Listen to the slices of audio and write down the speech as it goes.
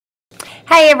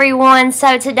Hey everyone,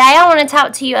 so today I want to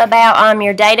talk to you about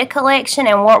your data collection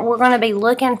and what we're going to be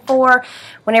looking for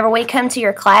whenever we come to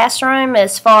your classroom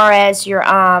as far as your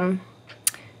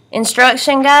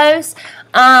instruction goes.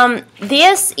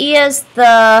 This is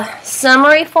the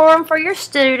summary form for your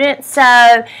students.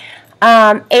 So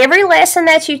every lesson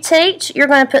that you teach, you're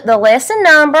going to put the lesson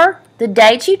number, the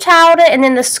date you taught it, and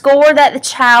then the score that the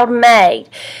child made.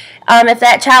 If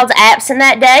that child's absent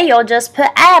that day, you'll just put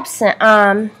absent.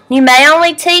 You may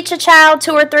only teach a child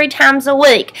 2 or 3 times a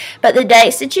week, but the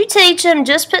dates that you teach them,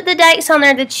 just put the dates on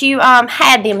there that you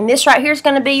had them. And this right here is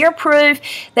going to be your proof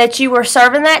that you were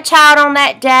serving that child on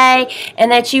that day and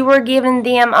that you were giving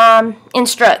them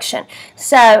instruction.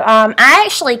 So I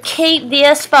actually keep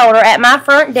this folder at my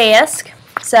front desk.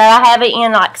 So I have it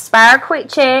in like SPIRE quick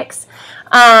checks.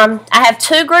 I have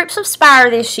 2 groups of SPIRE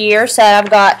this year, so I've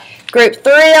got Group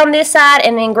 3 on this side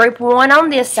and then Group 1 on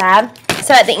this side.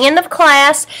 So at the end of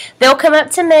class, they'll come up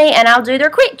to me and I'll do their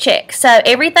quick check. So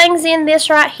everything's in this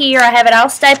right here. I have it all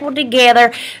stapled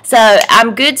together. So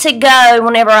I'm good to go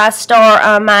whenever I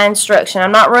start my instruction.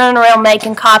 I'm not running around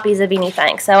making copies of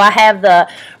anything. So I have the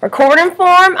recording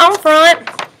form on front.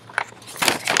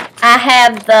 I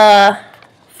have the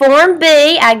Form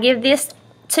B. I give this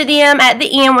to them at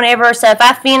the end whenever, so if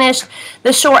I finished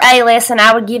the short A lesson,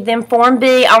 I would give them Form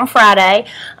B on Friday.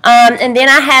 And then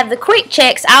I have the quick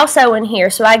checks also in here,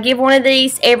 so I give one of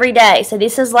these every day. So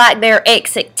this is like their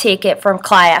exit ticket from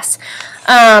class.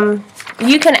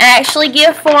 You can actually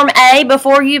give Form A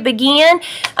before you begin.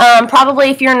 Probably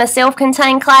if you're in a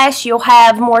self-contained class, you'll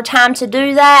have more time to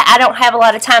do that. I don't have a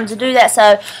lot of time to do that,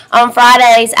 so on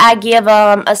Fridays I give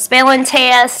a spelling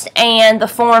test and the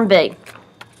Form B.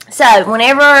 So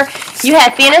whenever you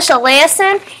have finished a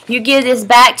lesson, you give this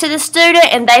back to the student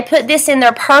and they put this in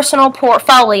their personal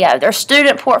portfolio, their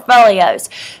student portfolios.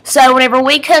 So whenever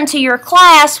we come to your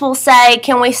class, we'll say,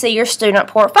 can we see your student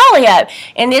portfolio?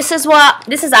 And this is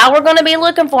all we're going to be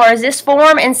looking for, is this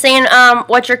form and seeing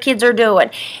what your kids are doing.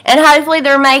 And hopefully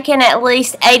they're making at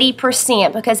least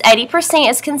 80%, because 80%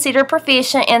 is considered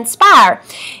proficient in SPIRE.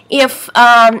 If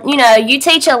you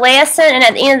teach a lesson and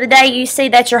at the end of the day you see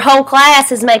that your whole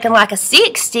class is making like a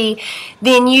 60,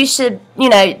 then you should,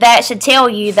 that should tell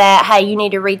you that, hey, you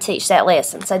need to reteach that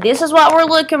lesson. So this is what we're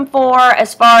looking for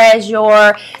as far as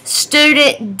your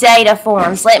student data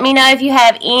forms. Let me know if you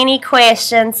have any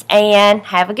questions, and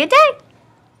have a good day.